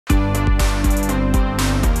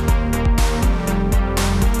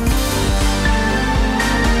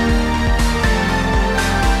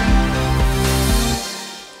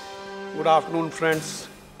afternoon, friends.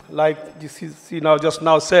 Like GCC just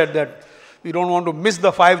now said that we don't want to miss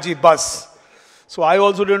the 5G bus. So I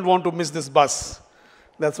also didn't want to miss this bus.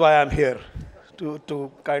 That's why I'm here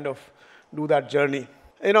to kind of do that journey.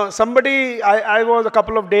 You know, I was a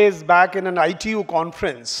couple of days back in an ITU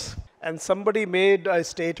conference, and somebody made a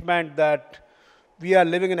statement that we are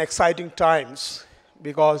living in exciting times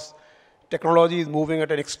because technology is moving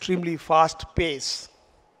at an extremely fast pace.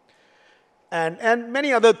 And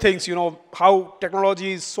many other things, you know, how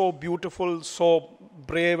technology is so beautiful, so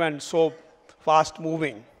brave, and so fast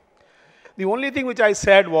moving. The only thing which I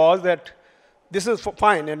said was that this is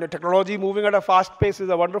fine, and the technology moving at a fast pace is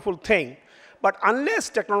a wonderful thing. But unless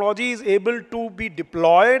technology is able to be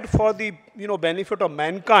deployed for the benefit of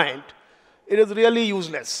mankind, it is really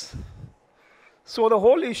useless. So the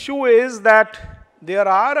whole issue is that there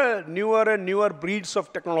are newer and newer breeds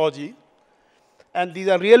of technology, and these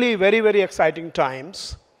are really very, very exciting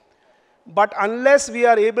times. But unless we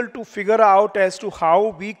are able to figure out as to how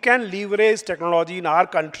we can leverage technology in our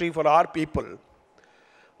country for our people,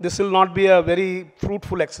 this will not be a very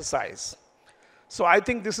fruitful exercise. So I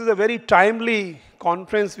think this is a very timely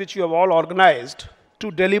conference which you have all organized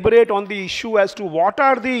to deliberate on the issue as to what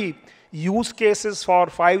are the use cases for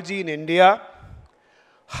 5G in India,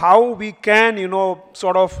 how we can,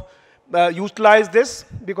 utilize this,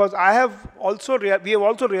 because we have also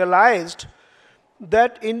realized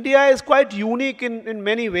that India is quite unique in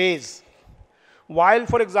many ways. While,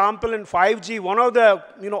 for example, in 5G, one of the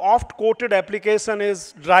oft-quoted application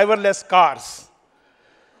is driverless cars.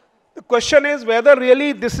 The question is whether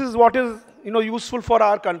really this is what is useful for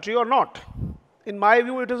our country or not. In my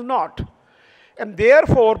view, it is not. And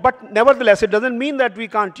therefore, but nevertheless, it doesn't mean that we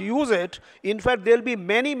can't use it. In fact, there will be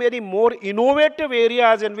many, many more innovative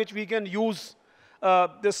areas in which we can use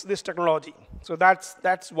this technology. So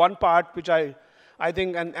that's one part which I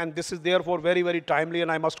think, and this is therefore very, very timely, and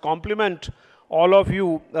I must compliment all of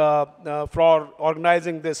you for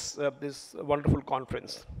organizing this wonderful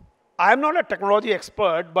conference. I'm not a technology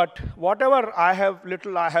expert, but whatever I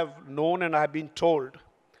have known and I have been told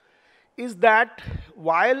is that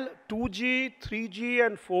while 2G, 3G,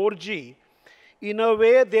 and 4G, in a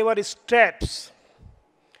way they were steps.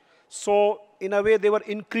 So in a way they were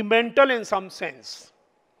incremental in some sense.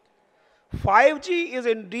 5G is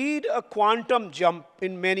indeed a quantum jump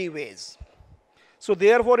in many ways. So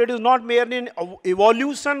therefore it is not merely an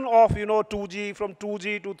evolution of 2G, from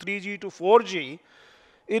 2G to 3G to 4G.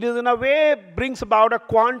 It is in a way brings about a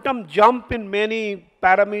quantum jump in many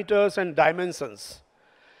parameters and dimensions.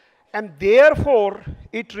 And therefore,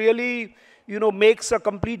 it really, makes a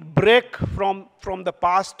complete break from the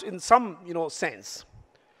past in some, sense.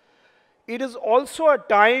 It is also a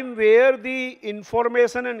time where the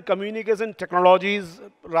information and communication technologies,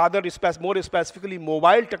 rather more specifically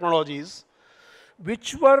mobile technologies,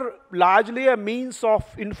 which were largely a means of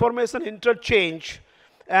information interchange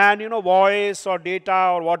and, voice or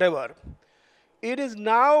data or whatever,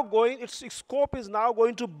 its scope is now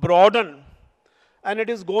going to broaden. And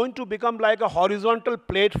it is going to become like a horizontal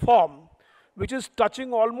platform, which is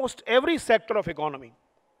touching almost every sector of economy.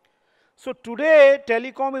 So today,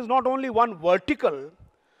 telecom is not only one vertical,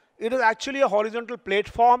 it is actually a horizontal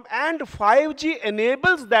platform, and 5G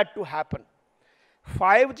enables that to happen.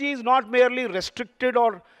 5G is not merely restricted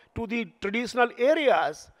or to the traditional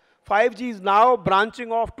areas. 5G is now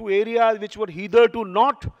branching off to areas which were hitherto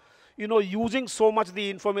not using so much the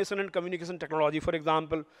information and communication technology. For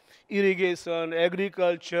example, irrigation,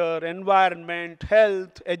 agriculture, environment,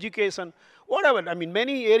 health, education, whatever. I mean,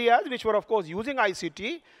 many areas which were, of course, using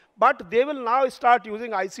ICT, but they will now start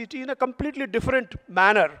using ICT in a completely different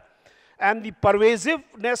manner. And the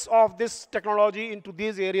pervasiveness of this technology into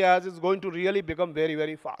these areas is going to really become very,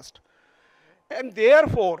 very fast. And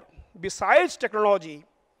therefore, besides technology,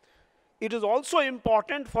 it is also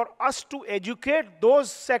important for us to educate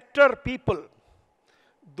those sector people,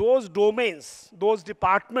 those domains, those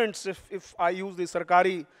departments, if I use the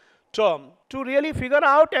Sarkari term, to really figure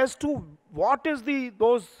out as to what is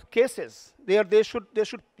those cases where they should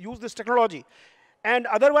use this technology. And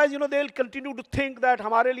otherwise, they'll continue to think that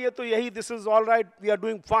hamare liye to yahi, this is all right, we are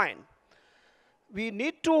doing fine. We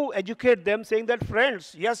need to educate them, saying that,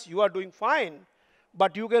 friends, yes, you are doing fine,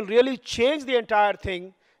 but you can really change the entire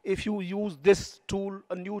thing if you use this tool,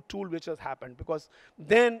 a new tool which has happened, because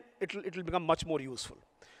then it will become much more useful.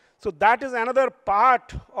 So that is another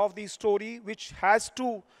part of the story which has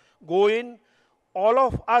to go in. All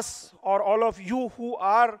of us, or all of you who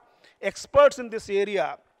are experts in this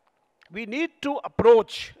area, we need to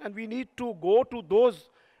approach and we need to go to those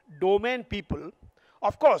domain people.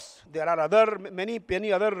 Of course, there are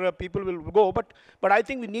many other people will go, but I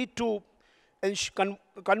think we need to and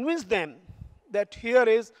convince them that here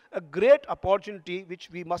is a great opportunity which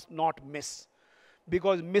we must not miss.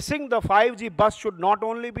 Because missing the 5G bus should not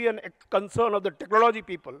only be a concern of the technology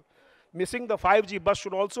people, missing the 5G bus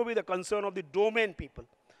should also be the concern of the domain people.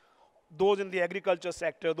 Those in the agriculture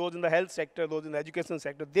sector, those in the health sector, those in the education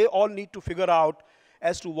sector, they all need to figure out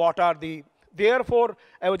as to what are the. Therefore,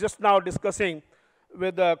 I was just now discussing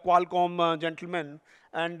with the Qualcomm gentleman,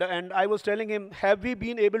 and I was telling him, have we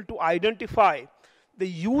been able to identify the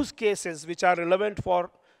use cases which are relevant for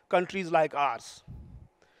countries like ours?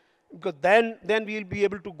 Because then we'll be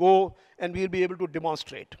able to go and we'll be able to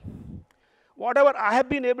demonstrate. Whatever I have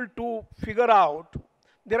been able to figure out,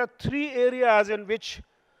 there are 3 areas in which,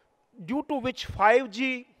 due to which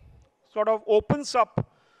 5G sort of opens up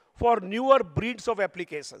for newer breeds of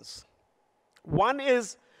applications. One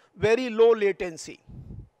is very low latency.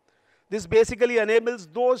 This basically enables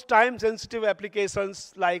those time-sensitive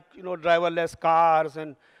applications like driverless cars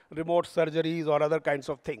and remote surgeries or other kinds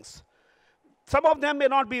of things. Some of them may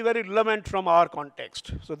not be very relevant from our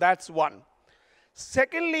context. So that's one.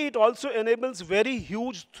 Secondly, it also enables very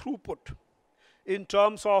huge throughput in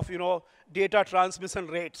terms of data transmission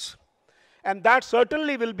rates. And that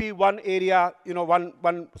certainly will be one area,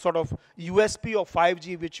 one sort of USP of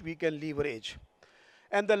 5G which we can leverage.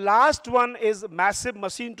 And the last one is massive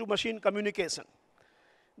machine-to-machine communication.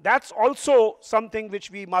 That's also something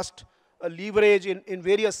which we must leverage in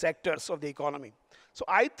various sectors of the economy. So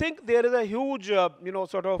I think there is a huge,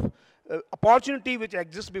 sort of opportunity which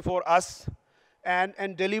exists before us,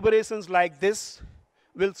 and deliberations like this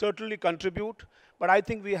will certainly contribute. But I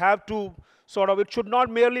think we have to sort of, it should not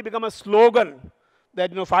merely become a slogan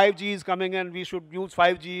that 5G is coming and we should use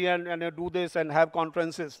 5G and do this and have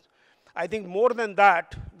conferences. I think more than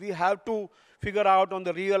that, we have to figure out on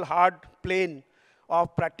the real hard plane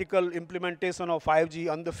of practical implementation of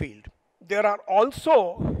 5G on the field. There are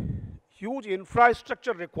also huge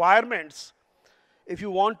infrastructure requirements if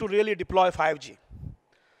you want to really deploy 5G.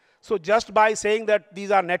 So just by saying that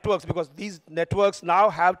these are networks, because these networks now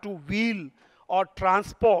have to wheel or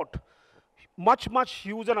transport much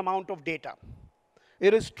huger amount of data.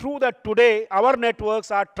 It is true that today our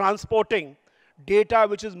networks are transporting data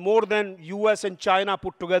which is more than US and China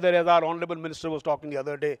put together, as our honorable minister was talking the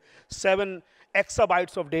other day. 7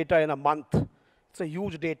 exabytes of data in a month. It's a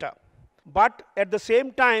huge data. But at the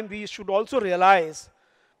same time, we should also realize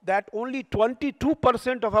that only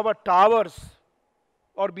 22% of our towers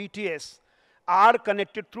or BTS are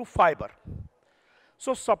connected through fiber.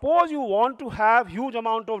 So suppose you want to have huge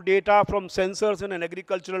amount of data from sensors in an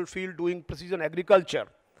agricultural field doing precision agriculture,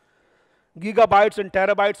 gigabytes and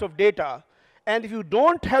terabytes of data, and if you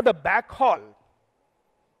don't have the backhaul,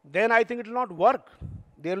 then I think it will not work.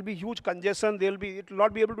 There will be huge congestion, it will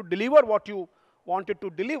not be able to deliver what you wanted to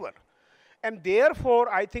deliver. And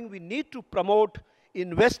therefore, I think we need to promote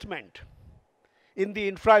investment in the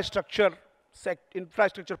infrastructure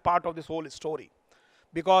part of this whole story.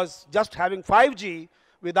 Because just having 5G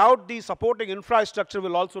without the supporting infrastructure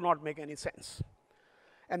will also not make any sense.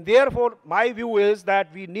 And therefore, my view is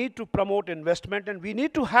that we need to promote investment, and we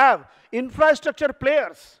need to have infrastructure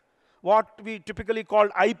players, what we typically call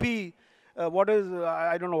IP,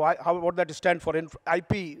 I don't know what that stands for, IP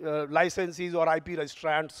licensees or IP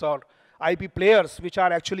registrants or IP players, which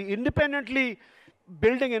are actually independently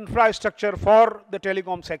building infrastructure for the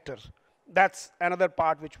telecom sector. That's another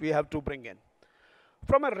part which we have to bring in.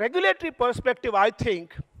 From a regulatory perspective, I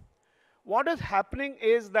think what is happening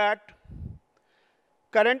is that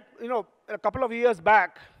a couple of years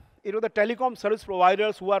back, the telecom service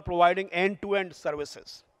providers who are providing end-to-end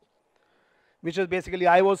services, which is basically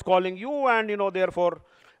I was calling you, and therefore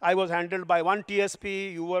I was handled by one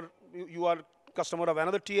TSP, you are customer of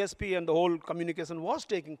another TSP, and the whole communication was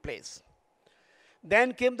taking place.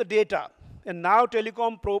 Then came the data, and now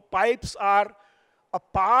telecom pipes are a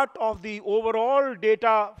part of the overall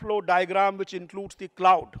data flow diagram, which includes the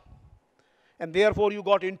cloud. And therefore, you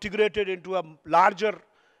got integrated into a larger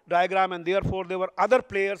diagram, and therefore, there were other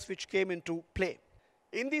players which came into play.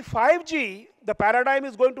 In the 5G, the paradigm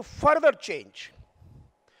is going to further change.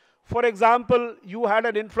 For example, you had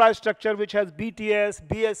an infrastructure which has BTS,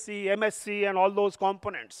 BSC, MSC, and all those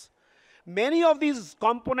components. Many of these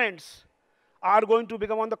components are going to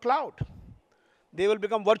become on the cloud. They will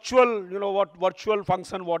become virtual, virtual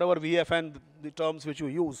function, whatever VFN, the terms which you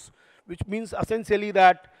use, which means essentially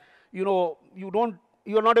that, you're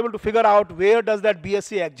not able to figure out where does that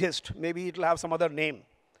BSC exist. Maybe it will have some other name.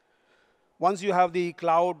 Once you have the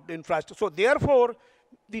cloud infrastructure. So therefore,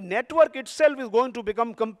 the network itself is going to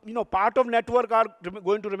become, part of network are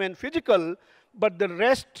going to remain physical, but the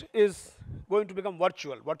rest is going to become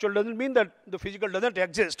virtual. Virtual doesn't mean that the physical doesn't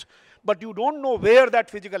exist, but you don't know where that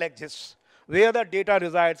physical exists, where that data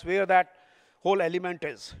resides, where that whole element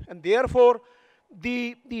is. And therefore,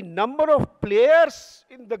 the number of players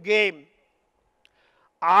in the game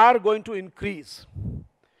are going to increase.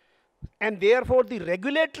 And therefore, the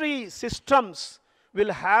regulatory systems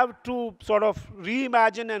will have to sort of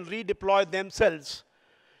reimagine and redeploy themselves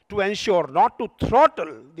to ensure, not to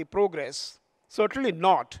throttle the progress, certainly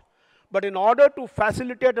not, but in order to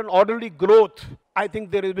facilitate an orderly growth, I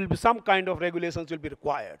think there will be some kind of regulations will be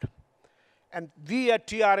required. And we at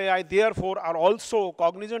TRAI, therefore, are also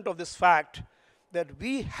cognizant of this fact that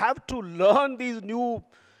we have to learn these new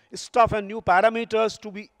stuff and new parameters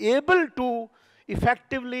to be able to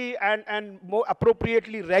effectively and more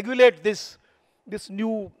appropriately regulate this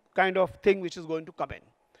new kind of thing which is going to come in.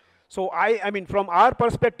 So I mean, from our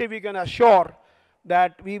perspective, we can assure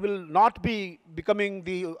that we will not be becoming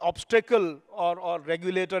the obstacle or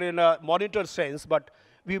regulator in a monitor sense, but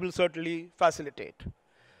we will certainly facilitate.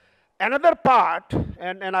 Another part,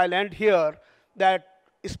 and I'll end here, that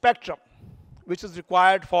spectrum, which is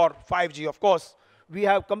required for 5G. Of course, we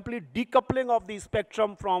have complete decoupling of the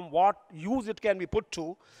spectrum from what use it can be put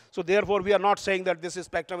to. So therefore, we are not saying that this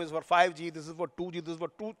spectrum is for 5G, this is for 2G, this is for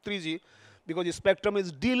 3G, because the spectrum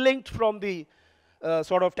is delinked from the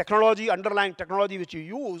sort of technology, underlying technology which you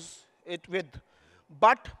use it with.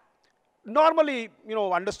 But normally, you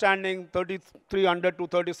know, understanding 3300 to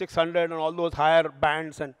 3600 and all those higher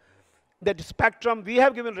bands and that spectrum, we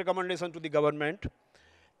have given recommendation to the government.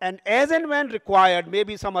 And as and when required,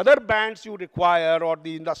 maybe some other bands you require or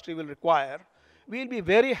the industry will require, we'll be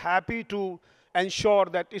very happy to ensure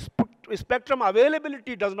that spectrum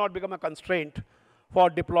availability does not become a constraint for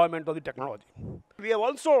deployment of the technology. We have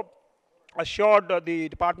also assured the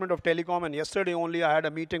Department of Telecom, and yesterday only I had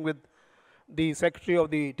a meeting with the Secretary of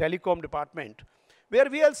the Telecom Department, where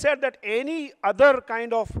we have said that any other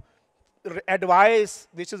kind of advice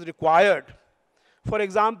which is required. For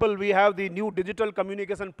example, we have the new digital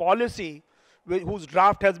communication policy whose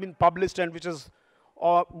draft has been published and which is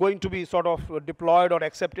going to be sort of deployed or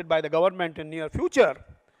accepted by the government in near future.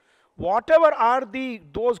 Whatever are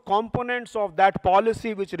those components of that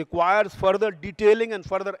policy which requires further detailing and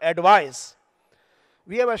further advice,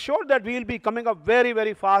 we have assured that we will be coming up very,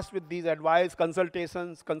 very fast with these advice,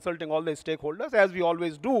 consultations, consulting all the stakeholders, as we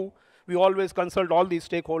always do. We always consult all these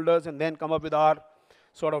stakeholders and then come up with our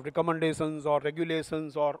sort of recommendations or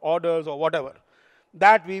regulations or orders or whatever.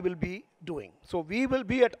 That we will be doing. So we will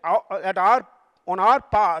be on our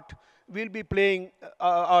part, we'll be playing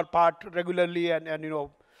our part regularly and you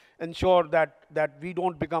know, ensure that we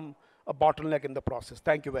don't become a bottleneck in the process.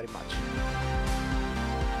 Thank you very much.